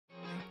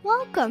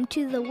Welcome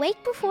to the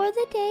Wake Before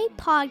the Day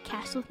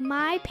podcast with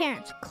my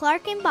parents,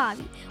 Clark and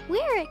Bobby.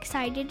 We're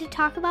excited to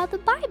talk about the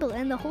Bible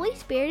and the Holy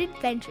Spirit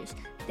adventures.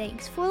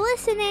 Thanks for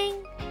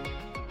listening.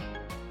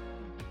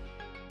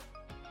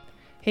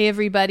 Hey,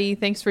 everybody.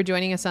 Thanks for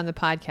joining us on the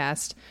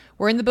podcast.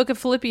 We're in the book of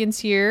Philippians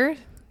here,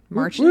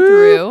 marching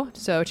through.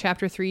 So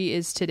chapter 3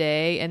 is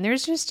today, and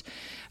there's just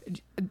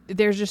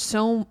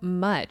so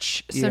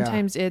much.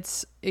 Sometimes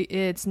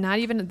it's not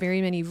even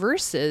very many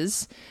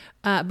verses,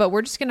 but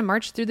we're just going to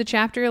march through the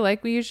chapter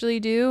like we usually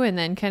do, and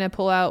then kind of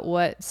pull out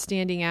what's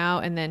standing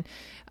out. And then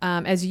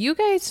as you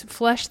guys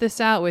flesh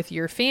this out with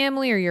your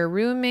family or your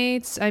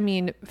roommates,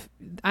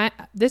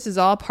 this is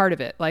all part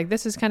of it. Like,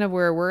 this is kind of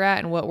where we're at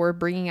and what we're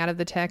bringing out of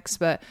the text,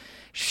 but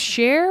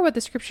share what the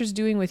scripture's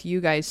doing with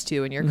you guys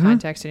too, in your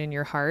context and in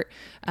your heart.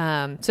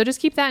 So just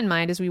keep that in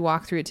mind as we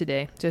walk through it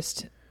today.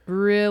 Just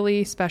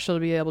really special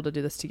to be able to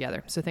do this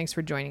together. So thanks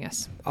for joining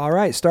us. All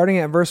right, starting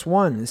at verse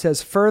 1, it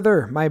says,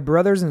 "Further, my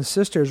brothers and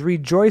sisters,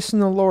 rejoice in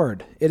the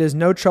Lord. It is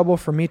no trouble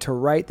for me to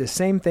write the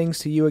same things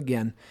to you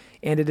again,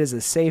 and it is a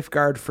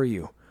safeguard for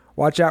you.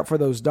 Watch out for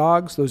those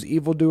dogs, those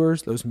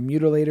evildoers, those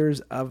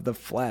mutilators of the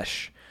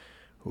flesh."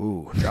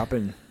 Ooh,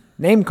 dropping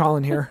name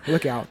calling here.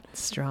 Look out.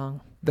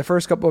 Strong. The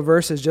first couple of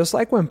verses, just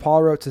like when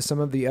Paul wrote to some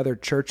of the other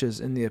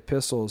churches in the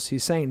epistles,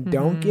 he's saying,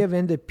 don't give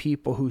in to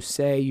people who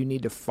say you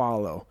need to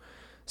follow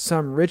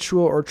some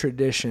ritual or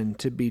tradition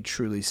to be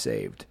truly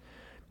saved.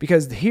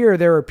 Because here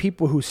there are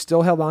people who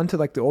still held on to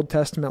like the Old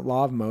Testament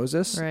law of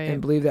Moses, right, and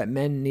believed that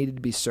men needed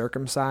to be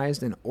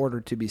circumcised in order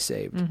to be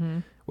saved,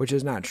 which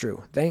is not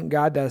true. Thank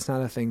God that's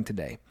not a thing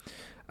today.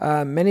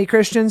 Many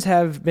Christians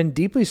have been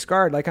deeply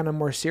scarred, like on a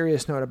more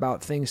serious note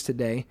about things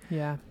today.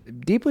 Yeah.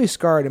 Deeply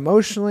scarred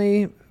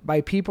emotionally by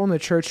people in the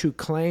church who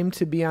claim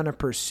to be on a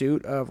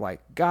pursuit of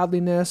like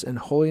godliness and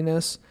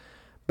holiness,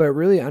 but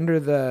really under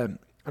the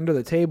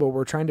table,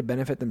 we're trying to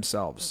benefit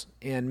themselves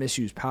and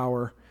misuse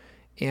power.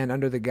 And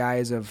under the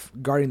guise of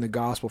guarding the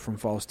gospel from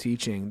false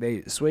teaching,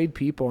 they swayed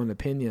people and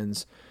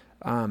opinions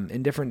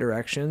in different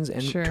directions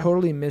and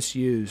totally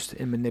misused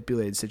and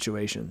manipulated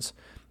situations.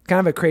 Kind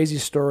of a crazy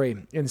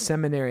story. In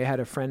seminary, I had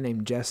a friend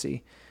named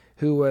Jesse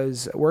who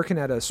was working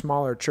at a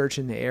smaller church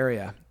in the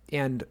area.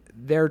 And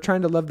they're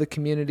trying to love the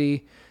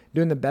community,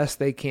 doing the best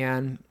they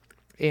can.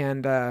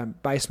 And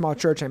by small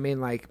church, I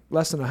mean like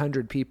less than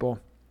 100 people.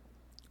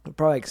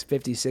 Probably like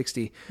 50,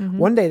 60.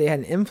 One day they had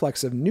an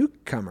influx of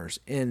newcomers,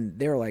 and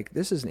they were like,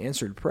 this is an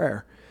answered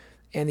prayer.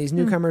 And these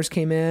newcomers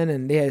came in,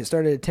 and they had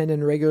started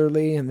attending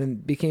regularly and then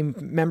became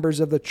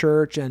members of the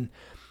church, and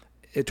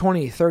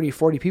 20, 30,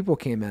 40 people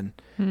came in.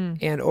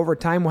 And over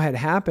time what had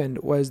happened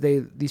was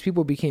these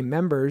people became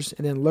members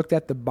and then looked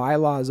at the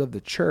bylaws of the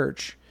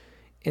church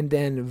and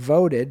then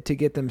voted to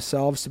get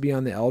themselves to be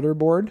on the elder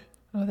board.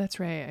 Oh, that's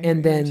right.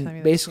 And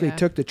then basically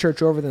took the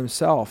church over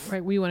themselves.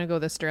 Right, we want to go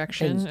this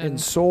direction. And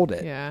sold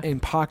it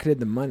and pocketed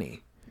the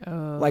money.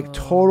 Oh, like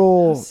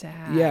total,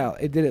 sad. Yeah,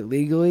 it did it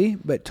legally,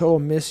 but total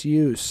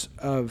misuse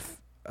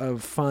of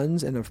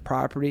funds and of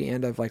property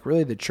and of like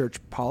really the church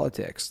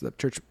politics, the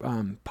church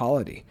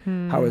polity,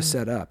 how it was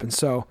set up. And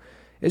so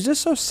it's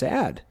just so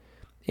sad.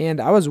 And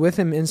I was with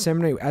him in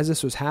seminary as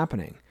this was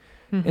happening.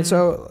 And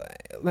so,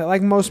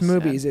 like most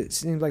movies, it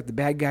seems like the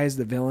bad guy is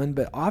the villain,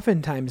 but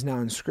oftentimes now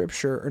in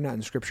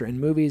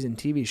movies and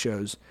TV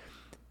shows,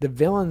 the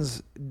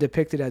villain's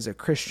depicted as a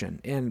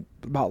Christian. And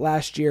about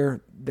last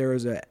year, there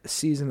was a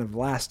season of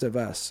Last of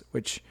Us,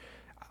 which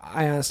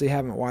I honestly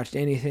haven't watched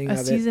anything of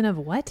it. A season of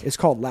what? It's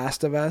called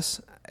Last of Us.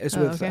 It's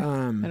with I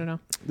don't know.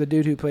 The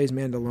dude who plays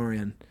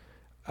Mandalorian.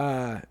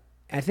 I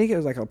think it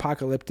was like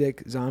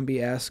apocalyptic,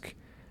 zombie-esque.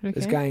 Okay.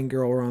 This guy and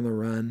girl were on the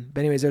run.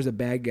 But anyways, there's a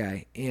bad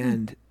guy,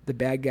 and the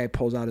bad guy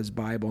pulls out his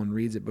Bible and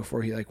reads it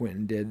before he like went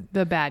and did.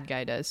 The bad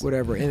guy does.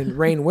 Whatever. And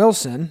Rainn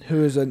Wilson,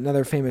 who is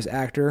another famous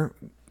actor,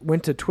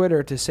 went to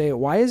Twitter to say,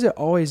 why is it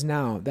always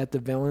now that the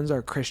villains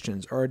are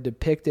Christians or are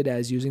depicted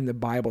as using the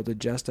Bible to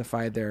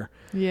justify their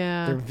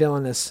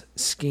villainous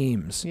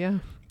schemes? Yeah.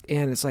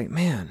 And it's like,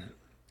 man,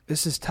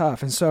 this is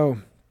tough. And so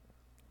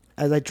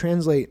as I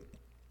translate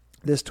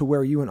this to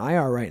where you and I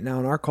are right now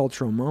in our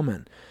cultural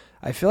moment,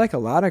 I feel like a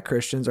lot of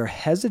Christians are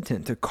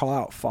hesitant to call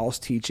out false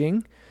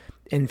teaching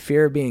in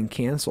fear of being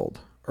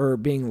canceled or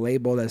being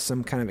labeled as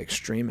some kind of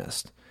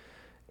extremist.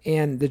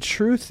 And the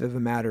truth of the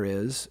matter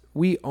is,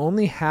 we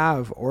only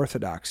have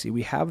orthodoxy.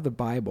 We have the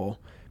Bible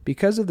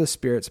because of the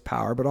Spirit's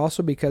power, but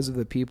also because of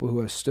the people who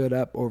have stood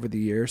up over the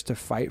years to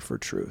fight for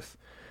truth.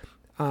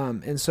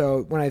 And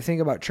so when I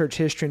think about church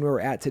history and where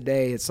we're at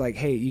today, it's like,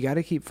 hey, you got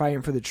to keep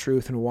fighting for the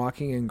truth and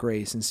walking in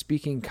grace and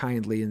speaking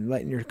kindly and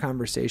letting your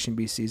conversation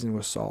be seasoned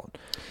with salt.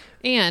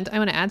 And I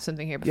want to add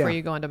something here before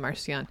you go on to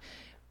Marcion.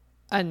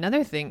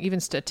 Another thing, even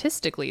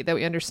statistically, that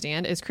we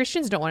understand is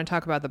Christians don't want to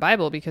talk about the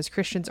Bible because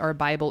Christians are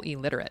Bible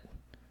illiterate.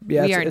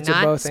 Yeah, we are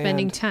not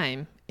spending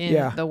time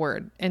in the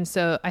Word. And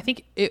so I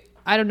think,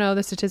 I don't know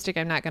the statistic,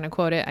 I'm not going to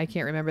quote it, I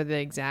can't remember the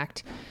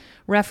exact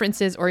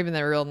references or even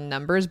the real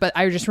numbers, but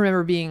I just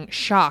remember being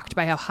shocked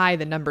by how high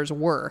the numbers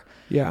were.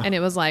 Yeah. And it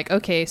was like,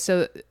 okay,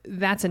 so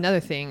that's another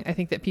thing. I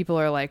think that people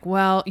are like,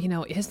 well,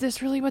 is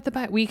this really what the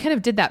Bible, we kind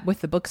of did that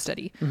with the book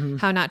study,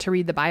 how not to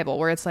read the Bible,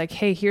 where it's like,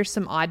 hey, here's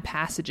some odd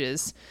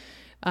passages.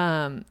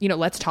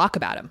 Let's talk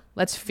about them.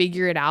 Let's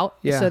figure it out.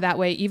 Yeah. So that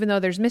way, even though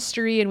there's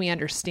mystery and we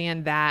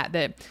understand that,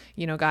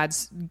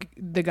 God's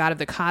the God of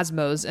the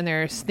cosmos and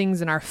there's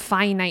things in our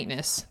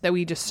finiteness that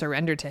we just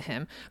surrender to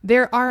him.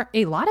 There are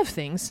a lot of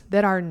things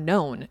that are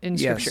known in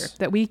scripture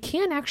that we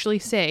can actually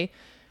say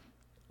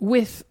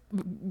with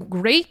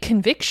great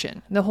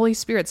conviction, the Holy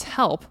Spirit's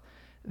help.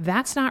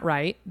 That's not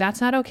right.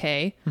 That's not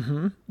okay.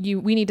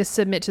 We need to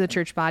submit to the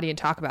church body and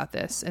talk about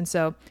this. And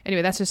so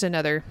anyway, that's just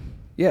another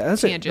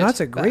that's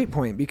a great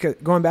point, because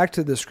going back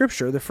to the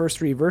scripture, the first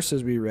 3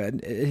 verses we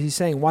read, he's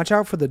saying, watch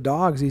out for the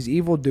dogs, these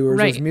evildoers,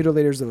 those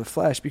mutilators of the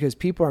flesh, because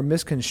people are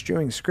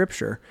misconstruing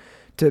scripture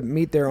to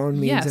meet their own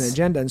means and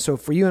agenda. And so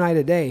for you and I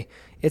today,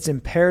 it's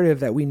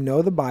imperative that we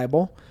know the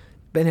Bible,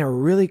 but are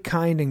really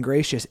kind and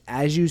gracious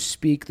as you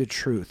speak the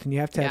truth. And you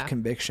have to have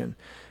conviction.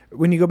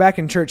 When you go back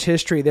in church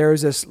history, there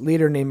was this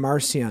leader named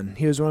Marcion.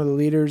 He was one of the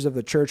leaders of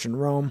the church in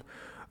Rome,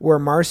 where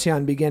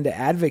Marcion began to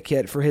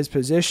advocate for his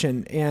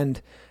position,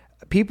 and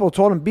people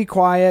told him, be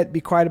quiet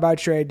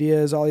about your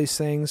ideas, all these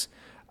things.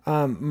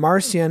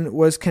 Marcion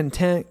was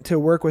content to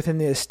work within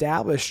the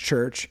established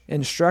church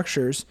and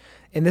structures,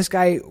 and this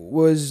guy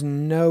was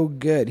no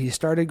good. He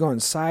started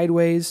going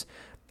sideways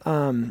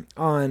on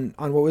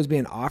what was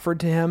being offered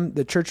to him.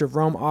 The Church of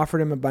Rome offered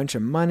him a bunch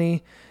of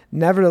money.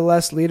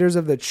 Nevertheless, leaders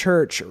of the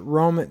church,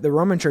 the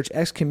Roman church,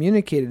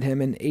 excommunicated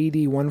him in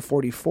AD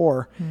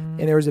 144, and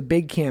there was a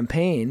big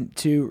campaign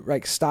to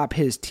stop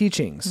his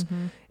teachings.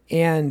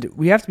 And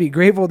we have to be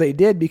grateful they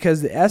did,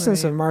 because the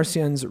essence of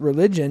Marcion's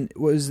religion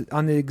was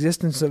on the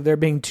existence of there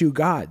being 2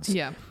 gods.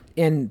 Yeah.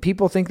 And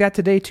people think that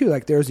today too.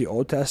 Like, there's the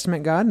Old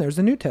Testament God and there's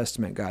the New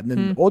Testament God. And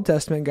the Old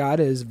Testament God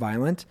is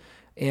violent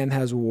and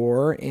has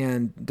war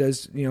and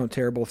does,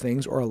 terrible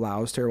things or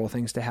allows terrible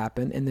things to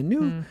happen. And the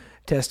New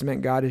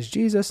Testament God is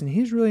Jesus, and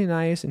he's really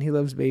nice and he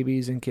loves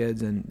babies and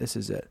kids, and this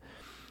is it.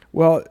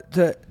 Well,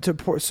 to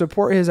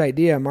support his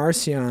idea,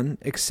 Marcion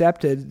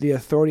accepted the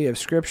authority of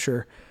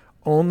Scripture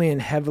only in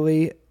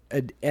heavily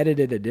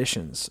edited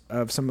editions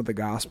of some of the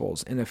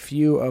Gospels and a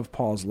few of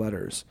Paul's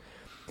letters.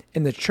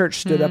 And the church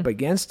stood up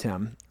against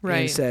him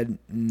and said,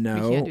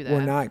 no,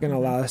 we're not going to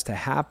allow this to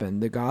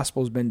happen. The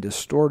gospel's been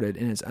distorted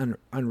and it's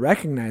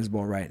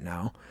unrecognizable right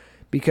now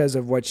because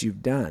of what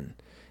you've done.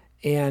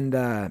 And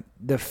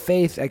the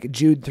faith, like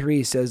Jude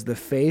 3 says, the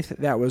faith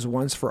that was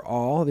once for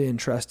all, the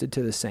entrusted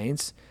to the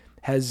saints,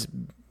 has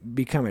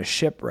become a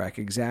shipwreck,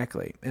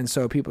 exactly. And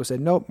so people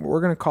said, nope,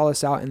 we're going to call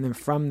this out. And then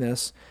from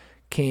this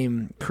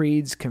came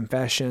creeds,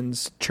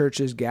 confessions,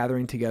 churches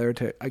gathering together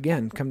to,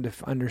 again, come to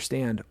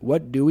understand,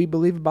 what do we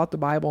believe about the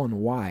Bible and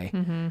why?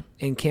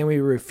 And can we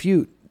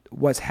refute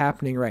what's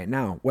happening right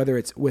now, whether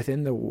it's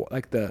within the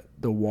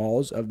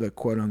walls of the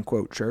quote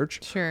unquote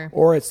church,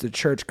 or it's the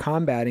church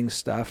combating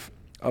stuff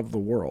of the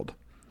world.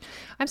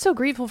 I'm so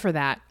grateful for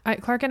that.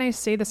 Clark and I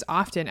say this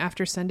often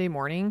after Sunday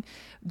morning,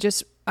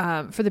 just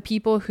for the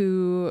people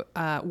who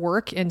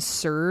work and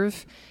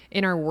serve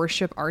in our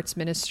worship arts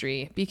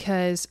ministry,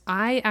 because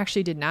I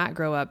actually did not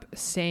grow up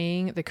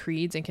saying the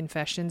creeds and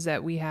confessions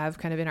that we have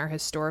kind of in our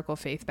historical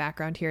faith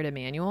background here at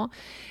Emmanuel.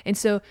 And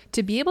so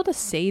to be able to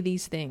say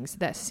these things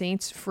that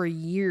saints for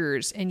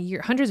years and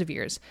hundreds of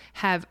years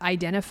have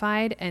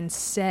identified and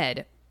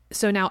said,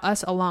 so now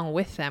us along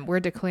with them, we're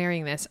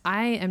declaring this.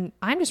 I'm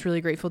just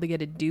really grateful to get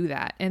to do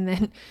that. And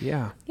then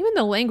even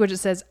the language that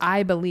says,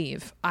 I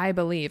believe,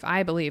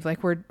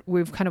 like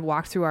we've kind of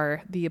walked through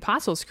the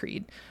Apostles'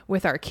 Creed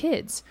with our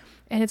kids.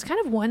 And it's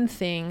kind of one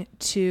thing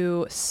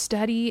to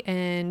study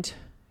and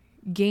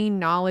gain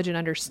knowledge and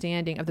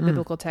understanding of the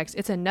biblical text.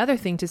 It's another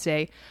thing to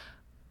say,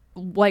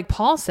 like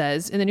Paul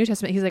says in the New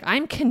Testament, he's like,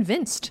 I'm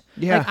convinced.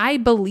 Like, I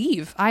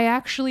believe. I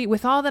actually,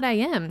 with all that I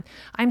am,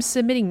 I'm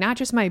submitting not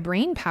just my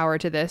brain power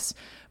to this,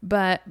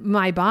 but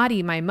my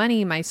body, my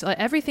money,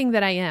 everything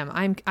that I am.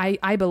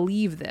 I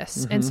believe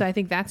this. And so I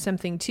think that's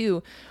something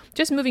too,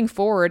 just moving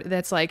forward,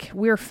 that's like,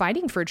 we're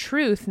fighting for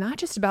truth, not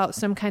just about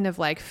some kind of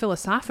like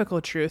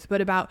philosophical truth,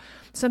 but about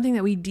something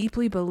that we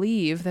deeply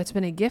believe that's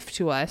been a gift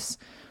to us.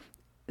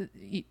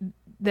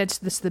 That's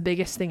the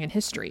biggest thing in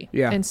history.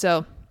 And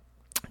so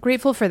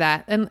grateful for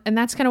that. And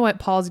that's kind of what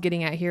Paul's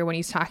getting at here when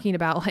he's talking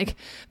about, like,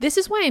 this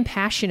is why I'm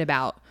passionate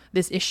about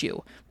this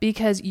issue,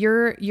 because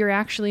you're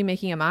actually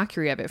making a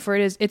mockery of it. For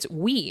it's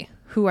we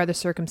who are the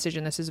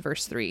circumcision. This is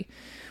verse 3.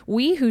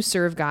 We who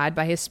serve God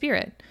by his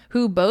Spirit,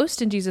 who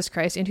boast in Jesus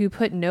Christ and who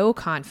put no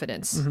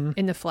confidence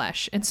in the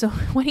flesh. And so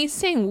when he's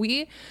saying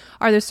we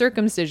are the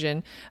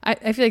circumcision,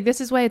 I feel like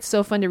this is why it's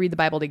so fun to read the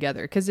Bible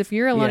together. Because if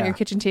you're alone at your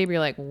kitchen table, you're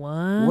like,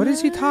 what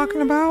is he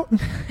talking about?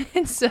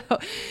 And so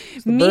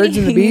the birds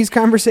and the bees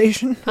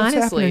conversation. What's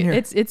honestly, here?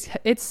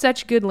 it's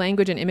such good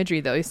language and imagery,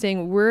 though. He's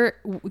saying we're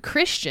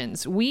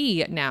Christians.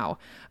 We now,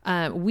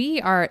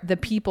 we are the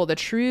people, the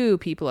true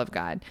people of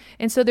God.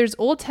 And so there's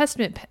Old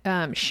Testament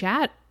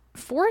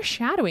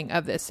foreshadowing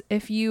of this.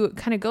 If you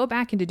kind of go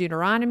back into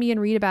Deuteronomy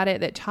and read about it,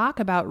 that talk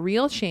about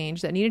real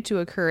change that needed to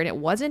occur. And it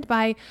wasn't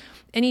by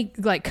any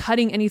like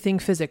cutting anything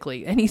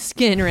physically, any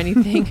skin or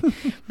anything,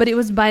 but it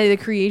was by the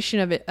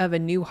creation of a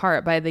new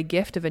heart, by the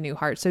gift of a new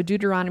heart. So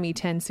Deuteronomy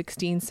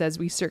 10:16 says,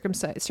 we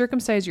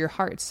circumcise your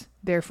hearts,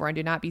 therefore, and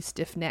do not be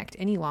stiff-necked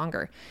any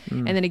longer.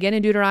 And then again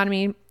in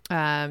Deuteronomy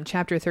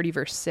chapter 30,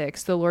 verse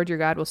 6, the Lord your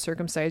God will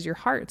circumcise your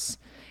hearts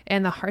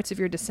and the hearts of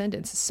your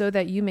descendants, so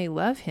that you may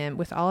love him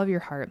with all of your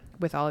heart,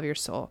 with all of your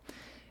soul,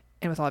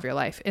 and with all of your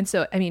life. And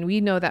so, I mean,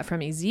 we know that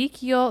from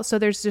Ezekiel. So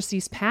there's just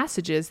these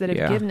passages that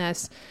have given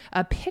us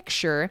a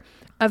picture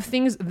of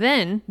things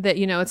then that,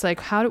 it's like,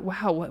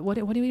 what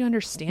do we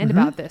understand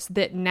about this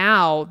that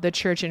now the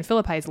church in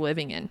Philippi is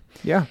living in?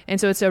 Yeah.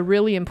 And so it's a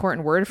really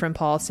important word from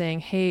Paul saying,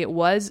 hey, it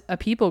was a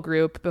people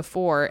group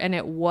before, and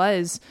it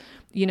was,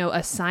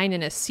 a sign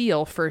and a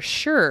seal for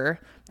sure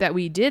that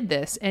we did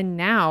this, and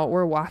now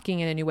we're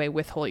walking in a new way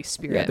with Holy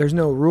Spirit. Yeah, there's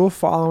no rule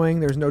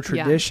following, there's no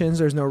traditions,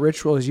 there's no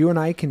rituals you and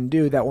I can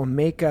do that will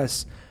make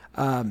us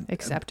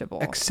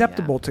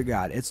acceptable to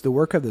God. It's the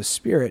work of the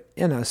Spirit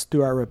in us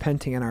through our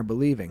repenting and our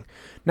believing.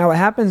 Now, what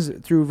happens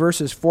through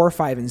verses 4,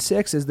 5, and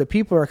 6 is the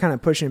people are kind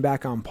of pushing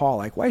back on Paul,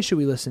 like, why should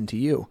we listen to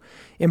you?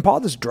 And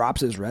Paul just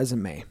drops his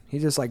resume.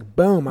 He's just like,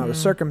 boom, I was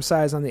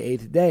circumcised on the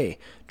 8th day,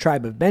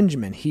 tribe of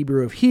Benjamin,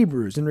 Hebrew of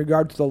Hebrews, in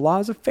regard to the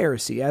laws of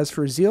Pharisee. As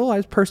for zeal, I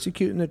was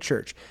persecuting the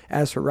church.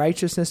 As for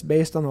righteousness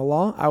based on the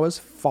law, I was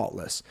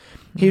faultless.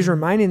 He's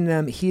reminding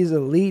them he's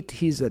elite,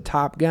 he's a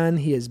top gun,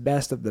 he is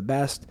best of the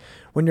best.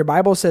 When your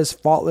Bible says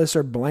faultless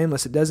or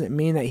blameless, it doesn't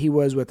mean that he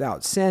was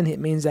without sin. It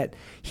means that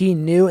he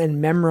knew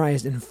and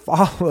memorized and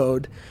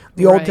followed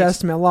the Old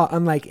Testament law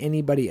unlike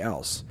anybody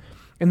else.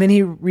 And then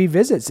he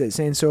revisits it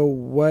saying, so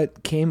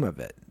what came of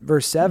it?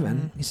 Verse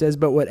 7, he says,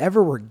 but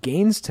whatever were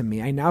gains to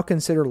me, I now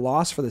consider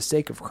loss for the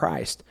sake of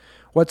Christ.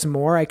 What's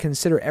more, I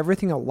consider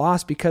everything a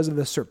loss because of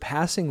the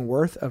surpassing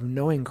worth of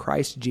knowing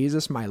Christ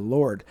Jesus my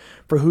Lord,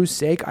 for whose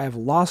sake I have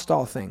lost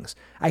all things.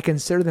 I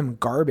consider them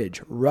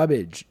garbage,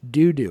 rubbish,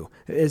 doo-doo.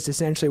 It's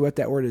essentially what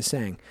that word is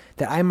saying,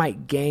 that I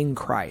might gain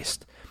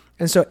Christ.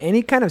 And so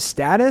any kind of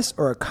status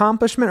or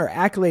accomplishment or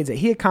accolades that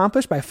he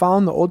accomplished by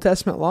following the Old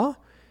Testament law,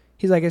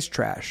 he's like, it's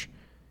trash.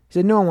 He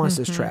said, no one wants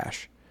this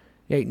trash.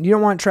 Yeah, you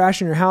don't want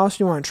trash in your house.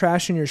 You don't want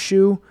trash in your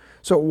shoe.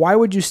 So why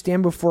would you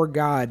stand before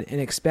God and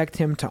expect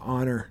him to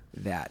honor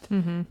that?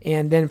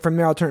 And then from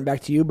there, I'll turn it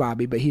back to you,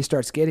 Bobby, but he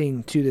starts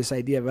getting to this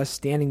idea of us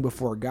standing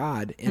before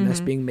God and us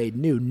being made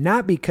new,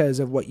 not because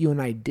of what you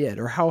and I did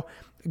or how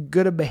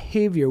good a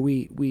behavior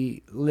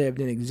we lived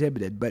and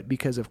exhibited, but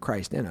because of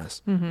Christ in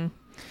us. 9,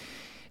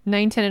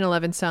 10, and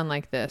 11 sound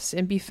like this.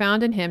 And be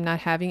found in him,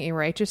 not having a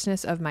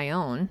righteousness of my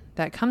own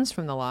that comes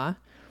from the law,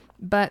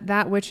 but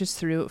that which is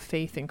through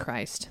faith in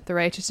Christ, the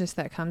righteousness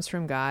that comes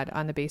from God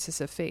on the basis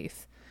of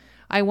faith.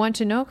 I want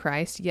to know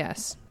Christ,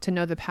 yes, to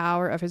know the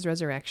power of his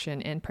resurrection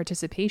and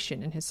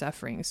participation in his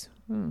sufferings,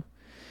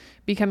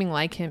 becoming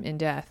like him in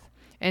death,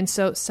 and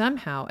so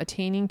somehow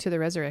attaining to the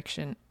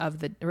resurrection from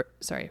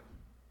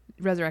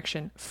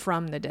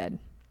the dead.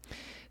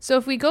 So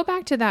if we go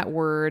back to that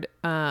word,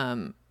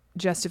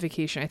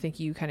 justification, I think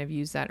you kind of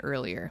used that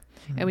earlier,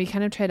 and we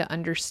kind of try to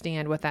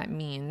understand what that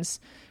means.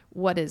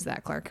 What is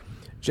that, Clark?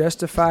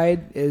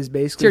 Justified is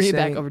basically turn you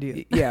back over to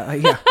you.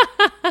 Yeah.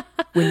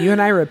 When you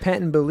and I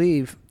repent and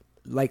believe,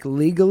 like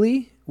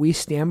legally, we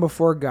stand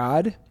before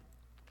God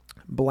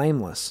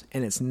blameless.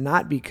 And it's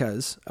not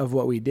because of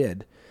what we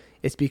did.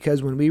 It's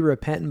because when we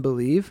repent and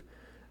believe,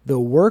 the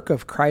work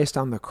of Christ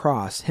on the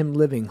cross, him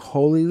living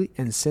holy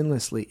and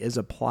sinlessly, is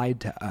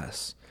applied to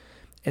us.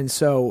 And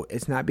so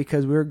it's not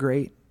because we're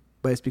great,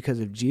 but it's because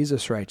of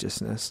Jesus'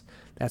 righteousness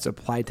that's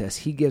applied to us.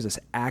 He gives us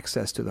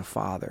access to the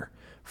Father.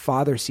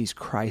 Father sees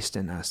Christ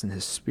in us and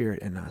his Spirit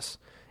in us.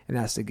 And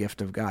that's the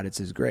gift of God. It's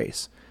his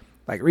grace.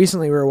 Like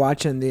recently we were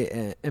watching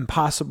the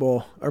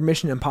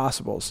Mission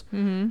Impossibles,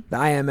 the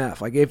IMF.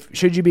 Like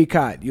should you be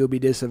caught, you'll be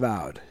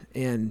disavowed.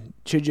 And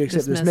should you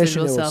accept this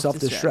mission, it will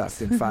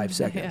self-destruct in 5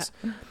 seconds.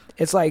 Yeah.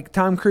 It's like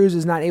Tom Cruise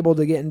is not able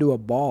to get into a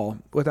ball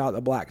without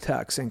the black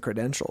tux and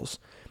credentials.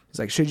 It's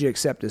like, should you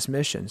accept this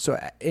mission? So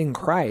in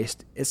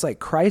Christ, it's like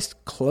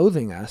Christ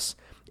clothing us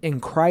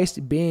in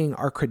Christ being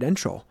our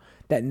credential.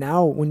 That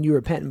now when you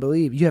repent and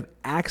believe, you have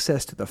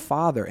access to the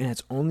Father, and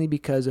it's only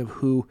because of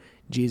who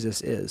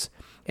Jesus is.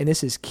 And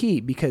this is key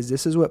because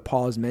this is what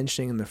Paul is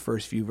mentioning in the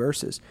first few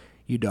verses.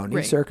 You don't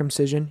need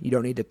circumcision. You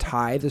don't need to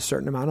tithe a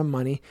certain amount of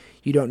money.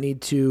 You don't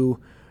need to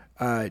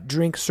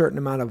drink a certain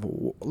amount of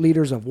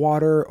liters of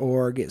water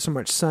or get so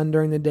much sun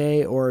during the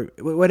day or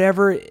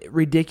whatever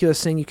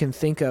ridiculous thing you can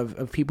think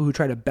of people who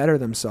try to better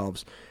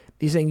themselves.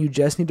 He's saying you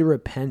just need to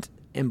repent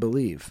and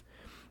believe.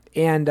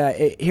 And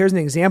here's an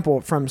example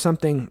from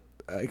something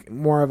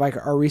more of like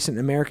our recent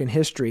American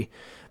history.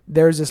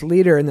 There's this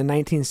leader in the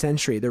 19th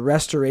century, the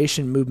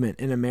Restoration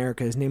movement in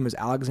America. His name was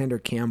Alexander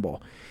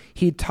Campbell.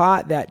 He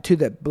taught that to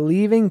the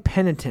believing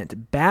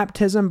penitent,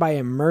 baptism by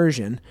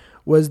immersion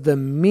was the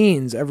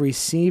means of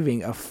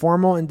receiving a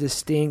formal and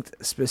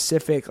distinct,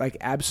 specific, like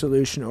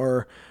absolution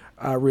or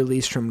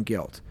release from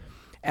guilt.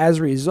 As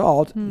a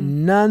result,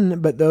 none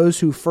but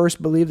those who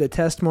first believed the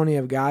testimony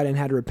of God and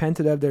had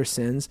repented of their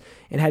sins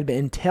and had been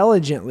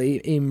intelligently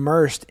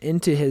immersed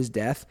into his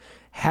death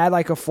had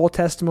like a full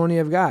testimony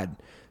of God.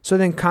 So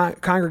then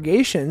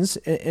congregations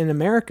in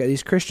America,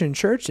 these Christian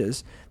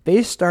churches,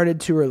 they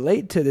started to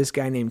relate to this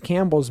guy named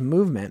Campbell's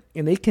movement,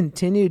 and they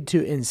continued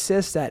to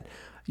insist that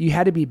you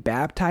had to be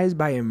baptized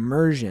by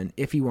immersion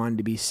if you wanted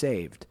to be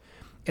saved.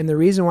 And the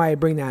reason why I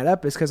bring that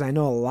up is because I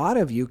know a lot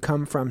of you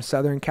come from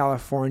Southern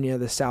California,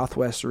 the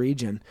Southwest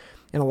region,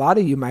 and a lot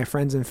of you, my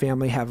friends and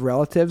family, have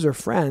relatives or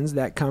friends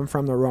that come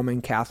from the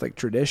Roman Catholic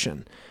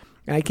tradition.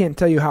 And I can't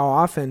tell you how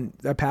often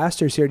the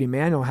pastors here at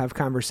Emmanuel have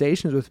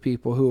conversations with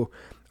people who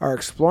are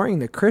exploring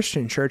the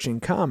Christian church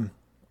and come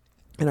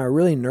and are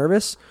really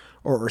nervous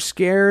or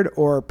scared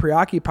or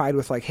preoccupied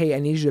with like, hey, I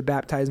need you to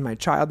baptize my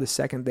child the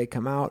second they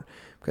come out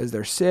because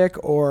they're sick,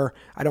 or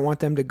I don't want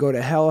them to go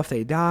to hell if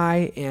they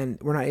die and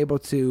we're not able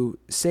to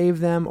save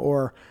them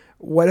or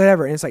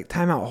whatever. And it's like,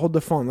 time out, hold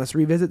the phone. Let's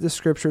revisit the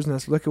scriptures and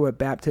let's look at what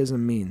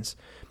baptism means.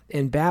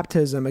 And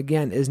baptism,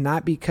 again, is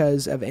not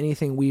because of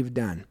anything we've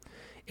done.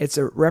 It's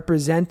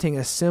representing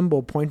a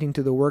symbol pointing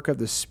to the work of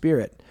the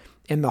Spirit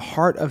in the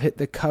heart of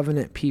the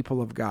covenant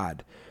people of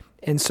God.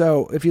 And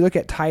so if you look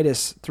at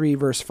Titus 3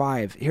 verse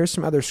 5, here's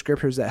some other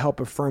scriptures that help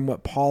affirm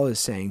what Paul is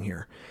saying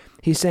here.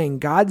 He's saying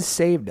God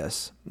saved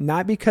us,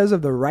 not because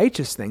of the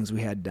righteous things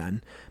we had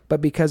done, but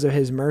because of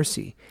his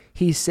mercy.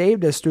 He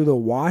saved us through the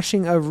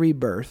washing of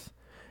rebirth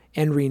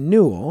and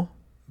renewal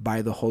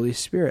by the Holy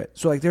Spirit.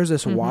 So like there's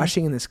this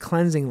washing and this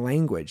cleansing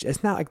language.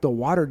 It's not like the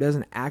water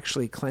doesn't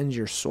actually cleanse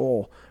your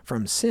soul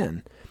from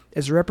sin.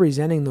 It's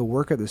representing the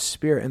work of the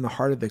Spirit in the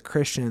heart of the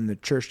Christian and the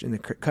church in the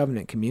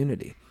covenant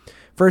community.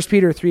 1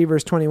 Peter 3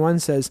 verse 21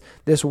 says,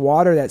 this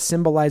water that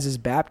symbolizes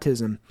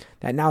baptism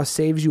that now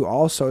saves you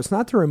also, it's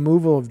not the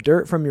removal of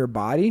dirt from your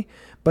body,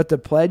 but the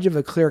pledge of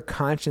a clear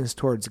conscience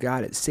towards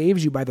God. It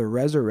saves you by the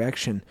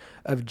resurrection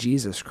of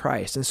Jesus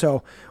Christ. And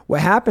so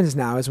what happens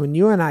now is when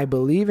you and I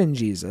believe in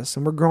Jesus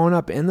and we're growing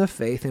up in the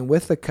faith and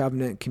with the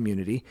covenant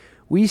community,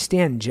 we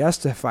stand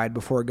justified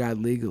before God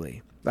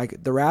legally.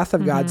 Like the wrath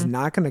of God's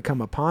not going to come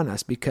upon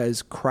us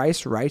because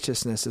Christ's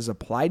righteousness is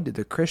applied to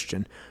the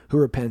Christian who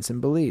repents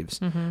and believes.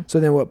 So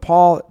then what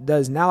Paul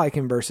does now, like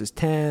in verses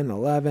 10,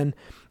 11,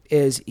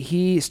 is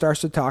he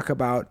starts to talk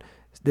about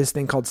this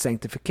thing called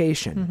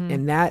sanctification.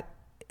 And that,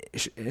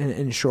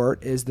 in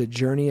short, is the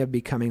journey of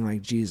becoming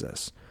like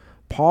Jesus.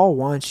 Paul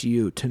wants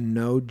you to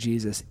know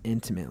Jesus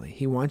intimately.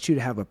 He wants you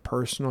to have a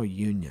personal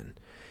union.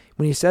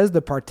 When he says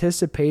the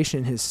participation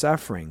in his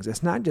sufferings,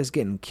 it's not just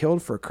getting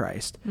killed for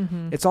Christ.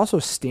 It's also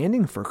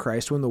standing for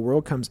Christ when the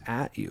world comes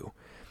at you.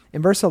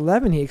 In verse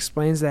 11, he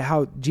explains that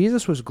how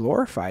Jesus was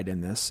glorified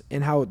in this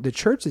and how the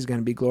church is going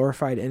to be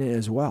glorified in it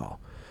as well.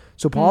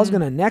 So Paul's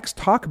going to next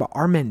talk about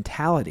our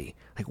mentality,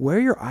 like where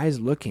are your eyes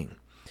looking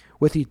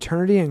with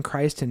eternity and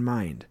Christ in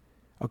mind.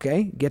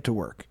 Okay, get to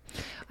work.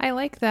 I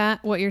like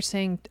that, what you're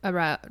saying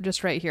about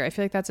just right here. I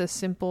feel like that's a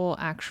simple,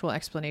 actual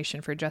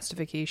explanation for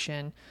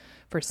justification,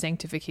 for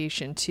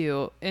sanctification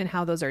too, and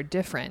how those are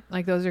different.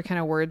 Like those are kind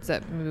of words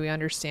that maybe we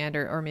understand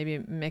or maybe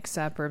mix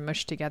up or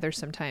mush together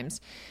sometimes.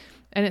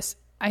 And it's,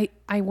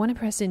 I want to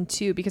press in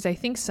too, because I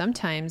think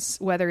sometimes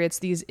whether it's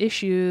these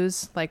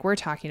issues like we're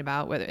talking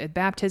about, whether it's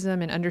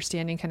baptism and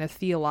understanding kind of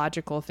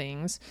theological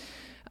things,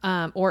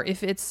 or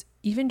if it's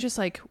even just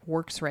like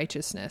works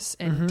righteousness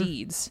and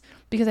deeds,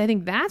 because I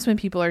think that's when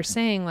people are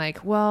saying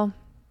like, well,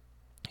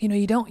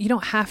 you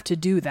don't have to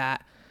do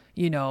that.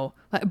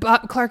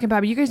 Like Clark and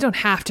Bobby, you guys don't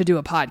have to do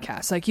a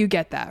podcast. Like you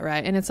get that,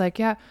 right? And it's like,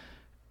 yeah,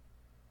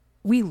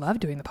 we love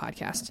doing the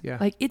podcast. Yeah.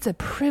 Like it's a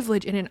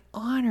privilege and an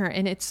honor,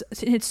 and it's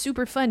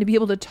super fun to be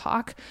able to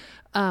talk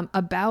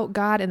about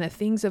God and the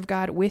things of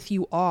God with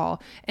you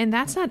all. And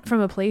that's not from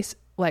a place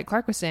like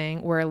Clark was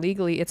saying, where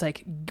legally it's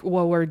like,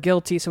 well, we're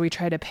guilty, so we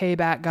try to pay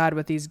back God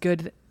with these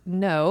good.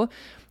 No,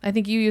 I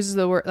think you use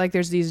the word like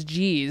there's these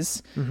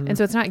G's, and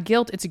so it's not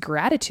guilt, it's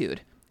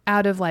gratitude.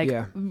 Out of like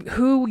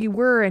who we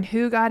were and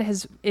who God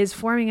is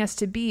forming us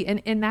to be.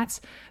 And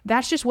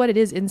that's just what it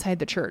is inside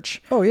the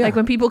church. Oh yeah. Like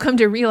when people come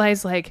to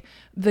realize like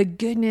the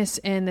goodness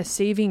and the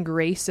saving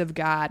grace of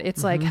God,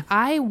 it's like,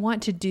 I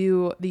want to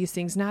do these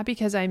things, not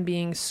because I'm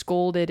being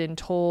scolded and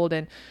told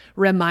and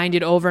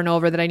reminded over and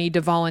over that I need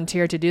to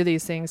volunteer to do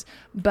these things,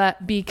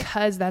 but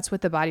because that's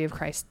what the body of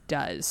Christ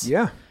does.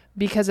 Yeah.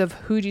 Because of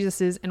who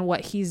Jesus is and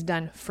what he's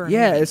done for me.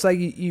 Yeah, it's like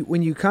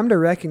when you come to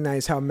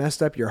recognize how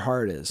messed up your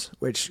heart is,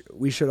 which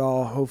we should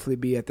all hopefully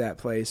be at that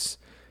place,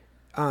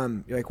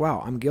 you're like,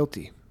 wow, I'm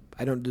guilty.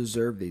 I don't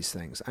deserve these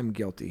things. I'm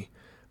guilty.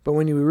 But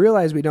when you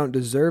realize we don't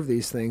deserve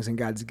these things and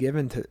God's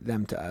given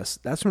them to us,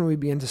 that's when we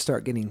begin to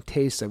start getting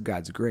tastes of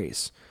God's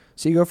grace.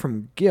 So you go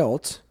from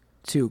guilt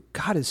to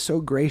God is so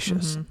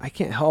gracious. I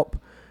can't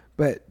help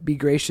but be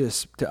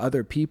gracious to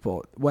other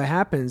people. What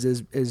happens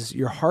is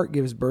your heart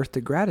gives birth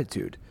to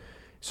gratitude.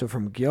 So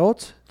from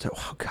guilt to,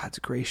 oh, God's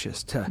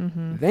gracious,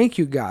 to thank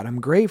you, God, I'm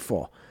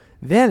grateful.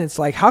 Then it's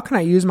like, how can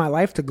I use my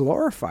life to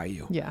glorify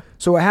you? Yeah.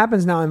 So what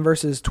happens now in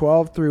verses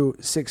 12 through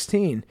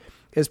 16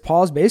 is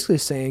Paul's basically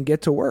saying,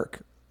 get to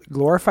work.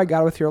 Glorify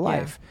God with your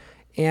life.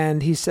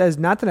 And he says,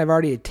 not that I've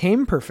already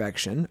attained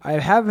perfection. I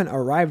haven't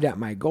arrived at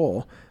my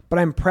goal, but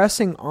I'm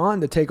pressing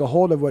on to take a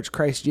hold of which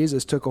Christ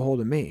Jesus took a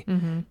hold of me.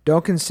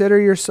 Don't consider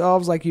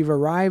yourselves like you've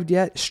arrived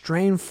yet.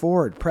 Strain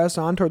forward. Press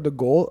on toward the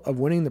goal of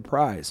winning the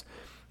prize.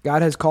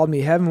 God has called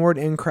me heavenward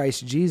in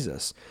Christ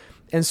Jesus.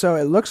 And so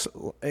it looks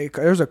like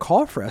there's a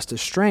call for us to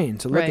strain,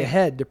 to look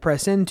ahead, to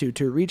press into,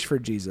 to reach for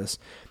Jesus.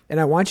 And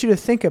I want you to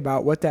think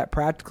about what that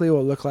practically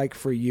will look like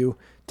for you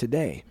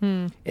today.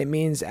 It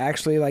means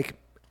actually like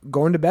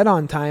going to bed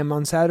on time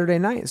on Saturday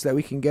night so that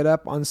we can get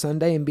up on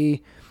Sunday and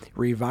be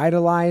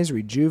revitalized,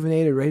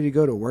 rejuvenated, ready to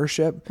go to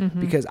worship,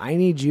 because I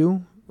need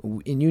you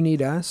and you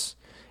need us.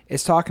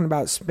 It's talking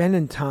about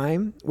spending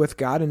time with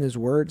God and his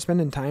word,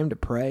 spending time to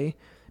pray,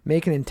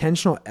 making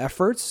intentional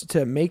efforts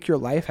to make your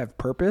life have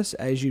purpose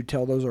as you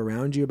tell those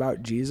around you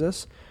about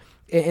Jesus.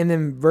 And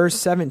then verse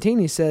 17,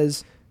 he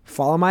says,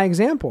 follow my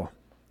example.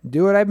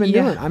 Do what I've been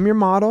doing. I'm your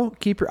model.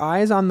 Keep your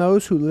eyes on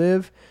those who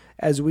live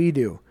as we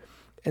do.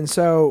 And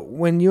so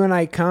when you and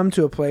I come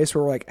to a place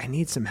where we're like, I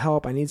need some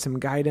help, I need some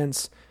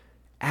guidance,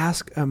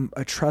 ask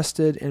a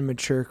trusted and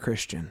mature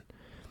Christian.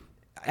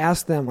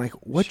 Ask them, like,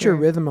 what's your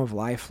rhythm of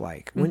life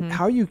like?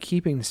 How are you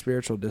keeping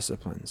spiritual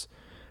disciplines?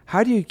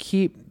 How do you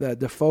keep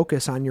the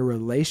focus on your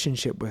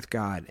relationship with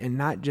God and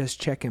not just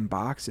checking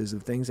boxes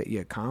of things that you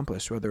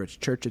accomplished, whether it's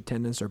church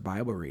attendance or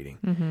Bible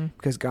reading?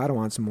 Because God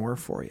wants more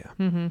for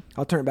you.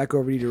 I'll turn it back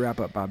over to you to wrap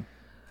up, Bob.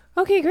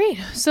 Okay, great.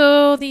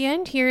 So the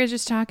end here is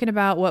just talking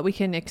about what we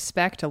can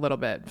expect a little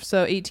bit.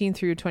 So 18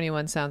 through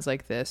 21 sounds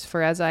like this.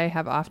 For as I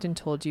have often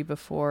told you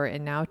before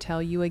and now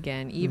tell you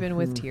again, even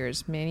with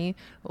tears, many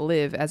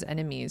live as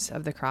enemies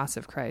of the cross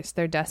of Christ.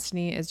 Their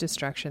destiny is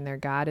destruction. Their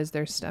God is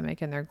their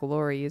stomach, and their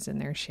glory is in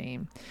their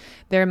shame.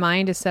 Their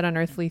mind is set on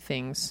earthly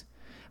things.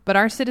 But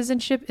our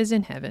citizenship is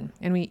in heaven,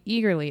 and we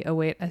eagerly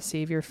await a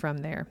Savior from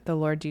there, the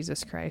Lord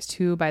Jesus Christ,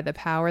 who, by the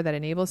power that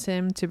enables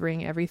him to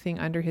bring everything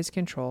under his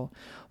control,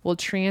 will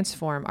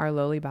transform our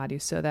lowly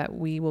bodies so that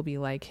we will be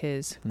like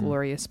his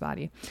glorious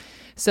body.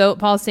 So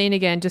Paul's saying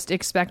again, just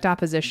expect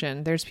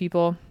opposition. There's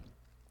people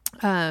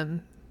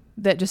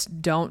that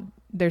just don't.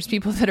 There's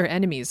people that are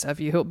enemies of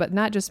you, but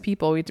not just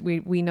people.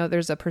 We know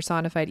there's a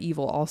personified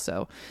evil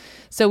also.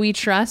 So we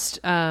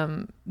trust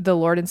the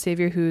Lord and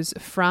Savior who's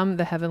from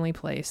the heavenly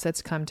place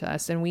that's come to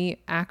us. And we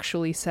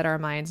actually set our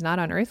minds not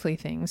on earthly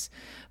things,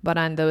 but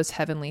on those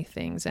heavenly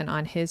things and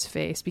on his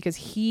face, because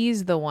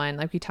he's the one,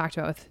 like we talked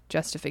about with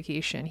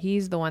justification,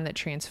 he's the one that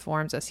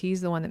transforms us. He's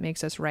the one that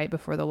makes us right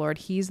before the Lord.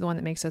 He's the one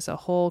that makes us a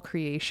whole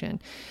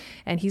creation.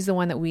 And he's the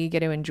one that we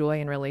get to enjoy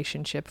in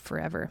relationship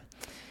forever.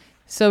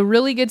 So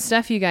really good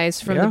stuff, you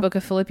guys, from the book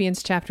of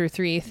Philippians chapter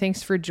 3.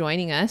 Thanks for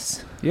joining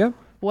us. Yep.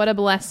 What a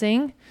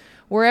blessing.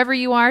 Wherever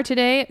you are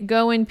today,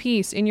 go in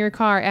peace, in your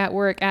car, at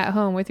work, at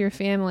home, with your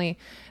family.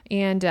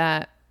 And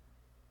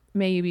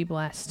may you be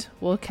blessed.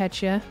 We'll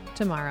catch you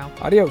tomorrow.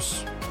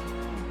 Adios.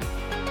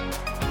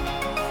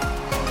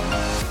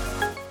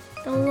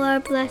 The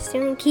Lord bless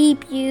you and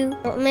keep you.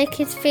 Make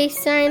his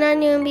face shine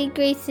on you and be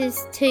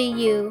gracious to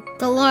you.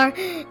 The Lord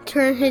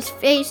turn his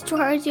face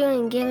towards you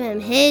and give him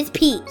his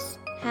peace.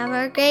 Have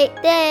a great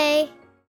day.